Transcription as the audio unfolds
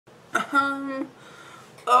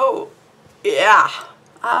Oh, yeah.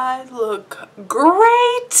 I look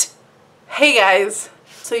great. Hey guys.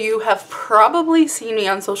 So you have probably seen me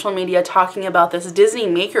on social media talking about this Disney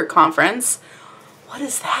Maker Conference. What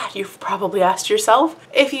is that? You've probably asked yourself.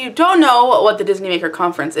 If you don't know what the Disney Maker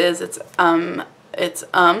Conference is, it's not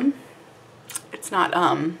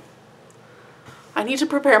I need to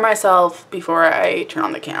prepare myself before I turn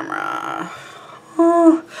on the camera.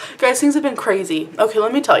 Oh, guys, things have been crazy. Okay,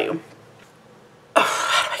 let me tell you. Oh,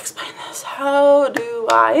 how do I explain this? How do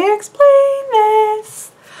I explain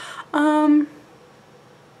this?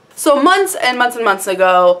 So months and months and months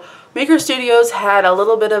ago, Maker Studios had a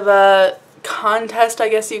little bit of a contest, I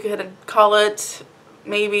guess you could call it,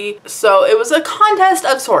 maybe. So it was a contest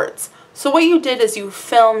of sorts. So what you did is you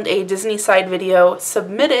filmed a Disney side video,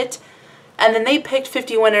 submit it, and then they picked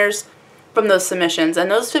 50 winners from those submissions.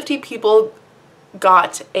 And those 50 people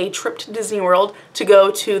got a trip to Disney World to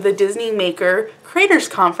go to the Disney Maker Creators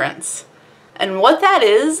Conference. And what that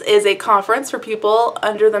is a conference for people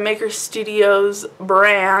under the Maker Studios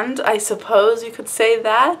brand, I suppose you could say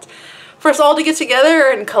that, for us all to get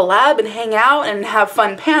together and collab and hang out and have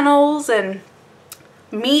fun panels and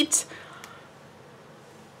meet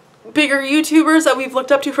bigger YouTubers that we've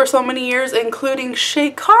looked up to for so many years, including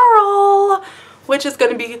ShayCarl, which is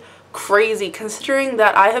going to be crazy considering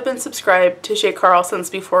that I have been subscribed to ShayCarl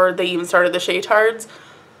since before they even started the ShayTards.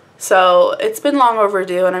 So it's been long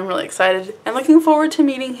overdue and I'm really excited and looking forward to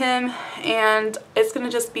meeting him, and it's going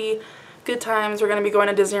to just be good times. We're going to be going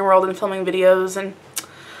to Disney World and filming videos, and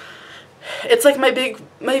it's like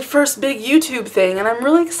my first big YouTube thing, and I'm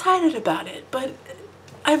really excited about it. But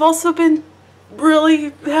I've also been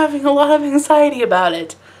really having a lot of anxiety about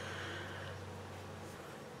it.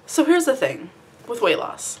 So here's the thing with weight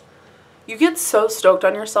loss. You get so stoked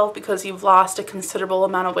on yourself because you've lost a considerable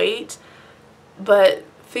amount of weight, but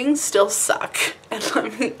things still suck. And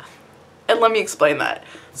let me explain that.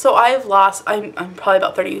 So I'm probably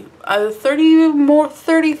about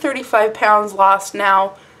 35 pounds lost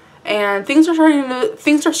now, and things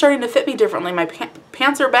are starting to fit me differently. My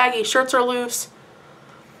pants are baggy, shirts are loose,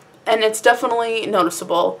 and it's definitely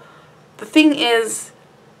noticeable. The thing is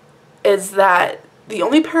that the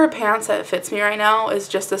only pair of pants that fits me right now is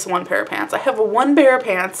just this one pair of pants. I have one pair of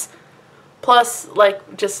pants plus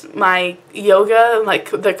like just my yoga, like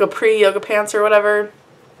the capri yoga pants or whatever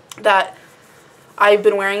that I've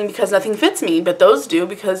been wearing because nothing fits me, but those do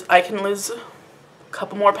because I can lose a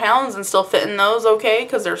couple more pounds and still fit in those okay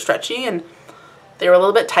because they're stretchy and they were a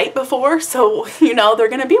little bit tight before, so you know they're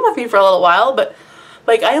gonna be with me for a little while. But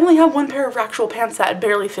like I only have one pair of actual pants that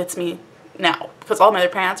barely fits me now because all my other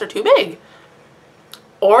pants are too big.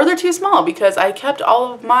 Or they're too small because I kept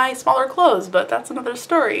all of my smaller clothes, but that's another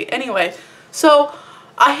story. Anyway, so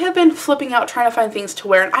I have been flipping out trying to find things to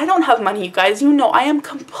wear, and I don't have money, you guys. You know, I am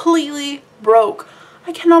completely broke.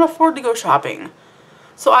 I cannot afford to go shopping.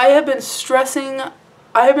 So I have been stressing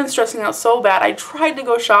out so bad. I tried to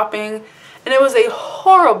go shopping, and it was a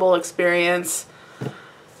horrible experience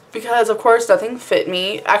because, of course, nothing fit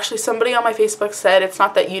me. Actually, somebody on my Facebook said, it's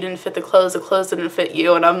not that you didn't fit the clothes didn't fit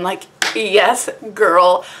you. And I'm like, yes,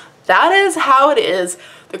 girl, that is how it is.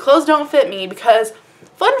 The clothes don't fit me because,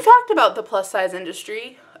 fun fact about the plus size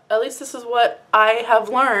industry, at least this is what I have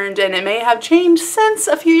learned, and it may have changed since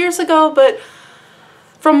a few years ago, but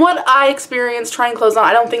from what I experienced trying clothes on,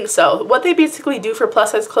 I don't think so. What they basically do for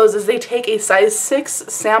plus size clothes is they take a size 6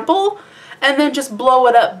 sample and then just blow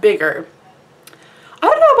it up bigger. I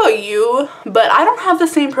don't know about you, but I don't have the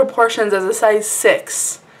same proportions as a size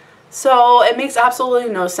 6. So it makes absolutely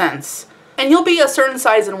no sense. And you'll be a certain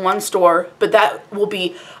size in one store, but that will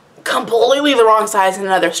be completely the wrong size in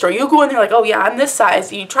another store. You go in there like, oh yeah, I'm this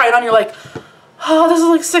size. You try it on, you're like, oh, this is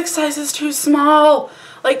like 6 sizes too small.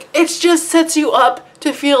 Like, it just sets you up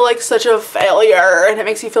to feel like such a failure, and it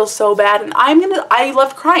makes you feel so bad. And I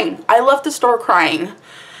left crying. I left the store crying.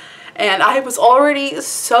 And I was already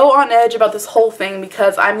so on edge about this whole thing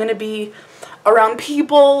because I'm going to be around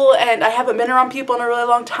people, and I haven't been around people in a really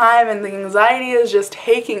long time, and the anxiety is just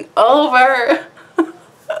taking over.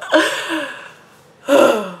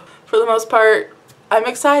 For the most part, I'm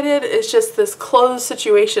excited. It's just this closed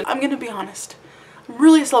situation. I'm going to be honest. I'm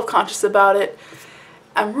really self-conscious about it.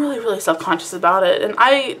 I'm really self-conscious about it, and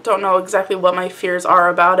I don't know exactly what my fears are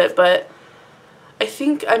about it, but I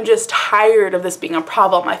think I'm just tired of this being a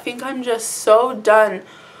problem. I think I'm just so done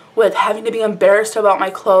with having to be embarrassed about my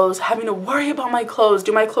clothes, having to worry about my clothes.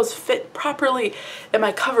 Do my clothes fit properly? Am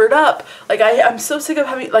I covered up? Like, I'm so sick of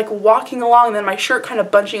having, like, walking along and then my shirt kind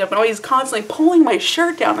of bunching up and always constantly pulling my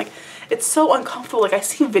shirt down. Like, it's so uncomfortable. Like, I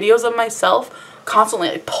see videos of myself constantly,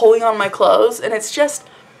 like, pulling on my clothes, and it's just,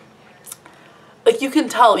 like, you can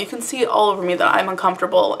tell, you can see it all over me that I'm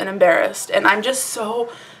uncomfortable and embarrassed, and I'm just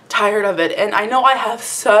so tired of it. And I know I have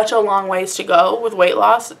such a long ways to go with weight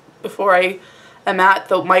loss before I am at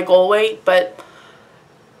my goal weight, but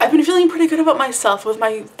I've been feeling pretty good about myself with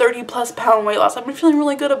my 30+ pound weight loss. I've been feeling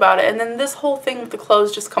really good about it, and then this whole thing with the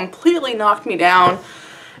clothes just completely knocked me down,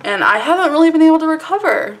 and I haven't really been able to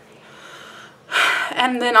recover.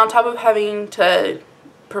 And then on top of having to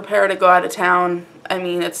prepare to go out of town, I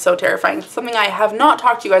mean, it's so terrifying. Something I have not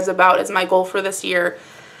talked to you guys about is my goal for this year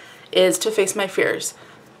is to face my fears.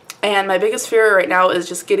 And my biggest fear right now is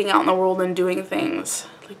just getting out in the world and doing things.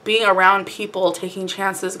 Like being around people, taking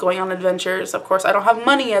chances, going on adventures. Of course, I don't have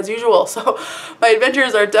money as usual, so my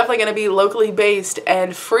adventures are definitely going to be locally based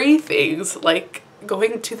and free things like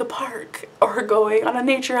going to the park or going on a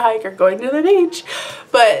nature hike or going to the beach.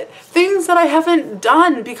 But things that I haven't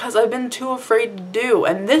done because I've been too afraid to do.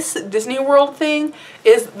 And this Disney World thing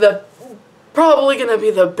is probably going to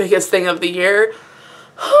be the biggest thing of the year.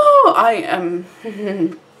 Oh, I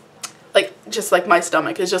am... like, just like my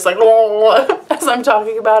stomach is just like, oh, as I'm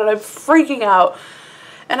talking about it, I'm freaking out.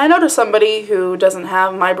 And I know to somebody who doesn't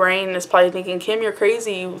have my brain is probably thinking, Kim, you're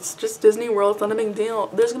crazy. It's just Disney World. It's not a big deal.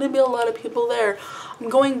 There's going to be a lot of people there. I'm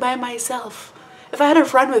going by myself. If I had a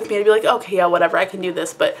friend with me, I'd be like, okay, yeah, whatever, I can do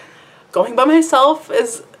this. But going by myself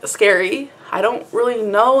is scary. I don't really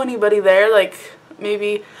know anybody there. Like,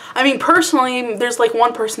 maybe, I mean, personally, there's like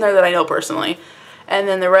one person there that I know personally. And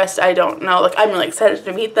then the rest I don't know. Like, I'm really excited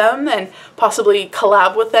to meet them and possibly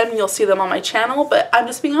collab with them. You'll see them on my channel. But I'm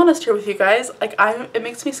just being honest here with you guys. Like, it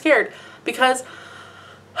makes me scared because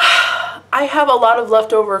I have a lot of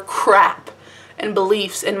leftover crap and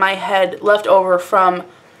beliefs in my head left over from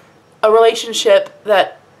a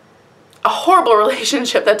horrible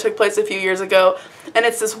relationship that took place a few years ago. And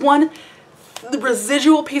it's this one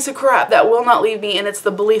residual piece of crap that will not leave me. And it's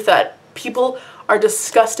the belief that people are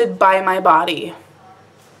disgusted by my body.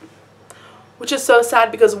 Which is so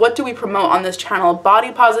sad because what do we promote on this channel?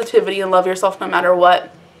 Body positivity and love yourself no matter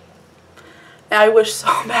what. And I wish so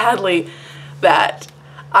badly that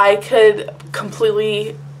I could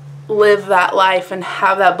completely live that life and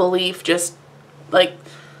have that belief just like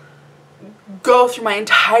go through my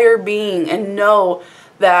entire being and know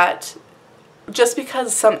that just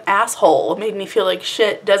because some asshole made me feel like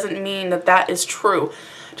shit doesn't mean that that is true.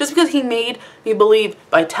 Just because he made me believe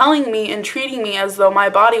by telling me and treating me as though my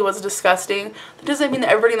body was disgusting, that doesn't mean that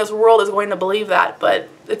everybody in this world is going to believe that. But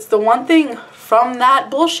it's the one thing from that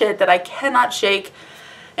bullshit that I cannot shake,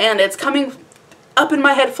 and it's coming up in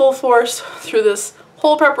my head full force through this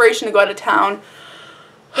whole preparation to go out of town.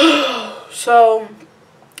 So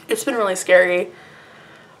it's been really scary,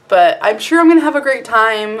 but I'm sure I'm going to have a great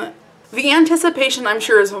time. The anticipation, I'm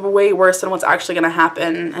sure, is way worse than what's actually going to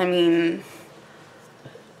happen. I mean,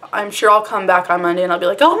 I'm sure I'll come back on Monday and I'll be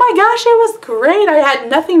like, oh my gosh, it was great. I had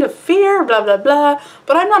nothing to fear, blah, blah, blah.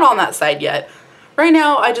 But I'm not on that side yet. Right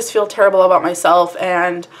now, I just feel terrible about myself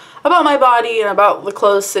and about my body and about the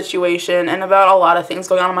clothes situation and about a lot of things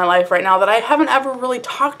going on in my life right now that I haven't ever really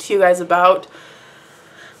talked to you guys about.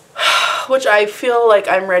 Which I feel like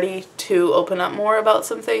I'm ready to open up more about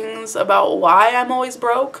some things, about why I'm always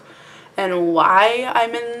broke and why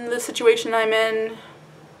I'm in the situation I'm in.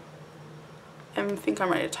 I think I'm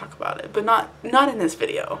ready to talk about it, but not in this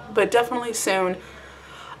video, but definitely soon.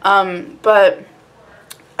 But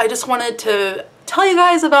I just wanted to tell you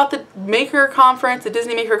guys about the Maker Conference, the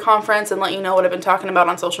Disney Maker Conference, and let you know what I've been talking about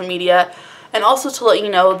on social media, and also to let you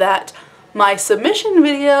know that my submission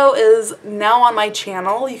video is now on my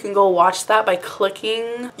channel. You can go watch that by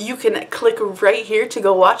clicking. You can click right here to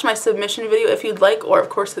go watch my submission video if you'd like, or of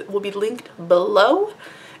course it will be linked below.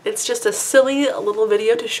 It's just a silly little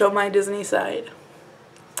video to show my Disney side.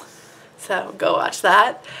 So go watch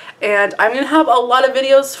that. And I'm going to have a lot of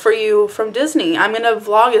videos for you from Disney. I'm going to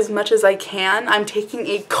vlog as much as I can. I'm taking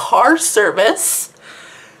a car service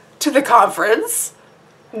to the conference,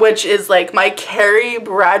 which is like my Carrie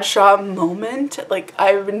Bradshaw moment. Like,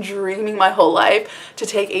 I've been dreaming my whole life to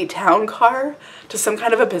take a town car to some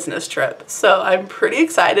kind of a business trip. So I'm pretty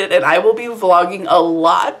excited, and I will be vlogging a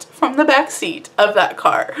lot from the back seat of that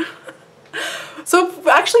car. So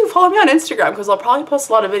actually follow me on Instagram because I'll probably post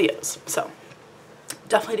a lot of videos. So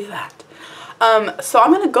definitely do that. So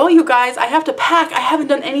I'm gonna go, you guys. I have to pack. I haven't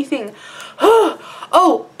done anything.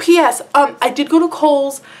 Oh, P.S. I did go to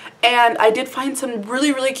Kohl's and I did find some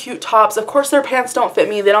really, really cute tops. Of course, their pants don't fit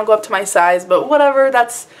me. They don't go up to my size, but whatever.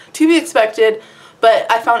 That's to be expected.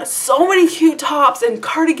 But I found so many cute tops and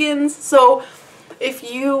cardigans. So if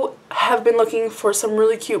you have been looking for some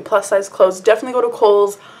really cute plus size clothes, definitely go to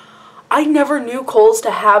Kohl's. I never knew Kohl's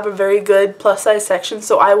to have a very good plus size section,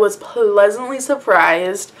 so I was pleasantly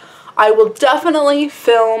surprised. I will definitely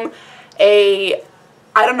film a,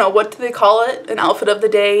 I don't know, what do they call it? An outfit of the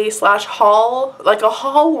day / haul? Like a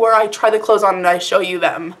haul where I try the clothes on and I show you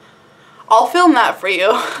them. I'll film that for you.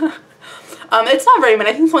 It's not very many.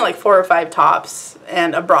 I think it's only like 4 or 5 tops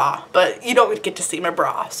and a bra, but you don't get to see my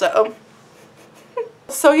bra, so.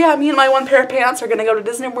 So yeah, me and my one pair of pants are gonna go to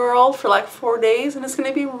Disney World for like 4 days, and it's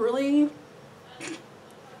gonna be really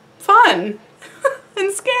fun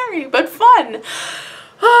and scary, but fun.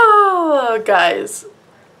 Oh, guys,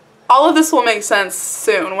 all of this will make sense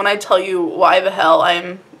soon when I tell you why the hell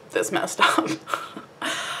I'm this messed up.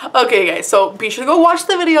 Okay, guys, so be sure to go watch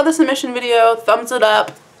the video, the submission video, thumbs it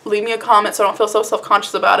up, leave me a comment so I don't feel so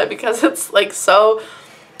self-conscious about it, because it's like so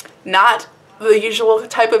not the usual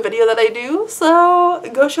type of video that I do. So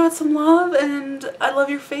go show it some love, and I love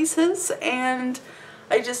your faces, and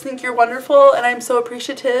I just think you're wonderful, and I'm so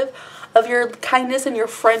appreciative of your kindness and your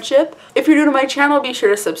friendship. If you're new to my channel, be sure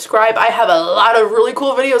to subscribe. I have a lot of really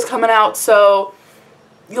cool videos coming out, so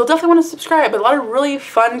you'll definitely want to subscribe. A lot of really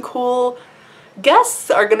fun, cool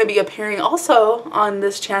guests are going to be appearing also on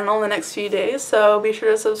this channel in the next few days, so be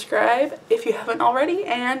sure to subscribe if you haven't already,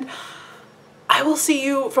 and I will see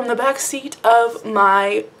you from the back seat of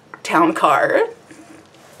my town car.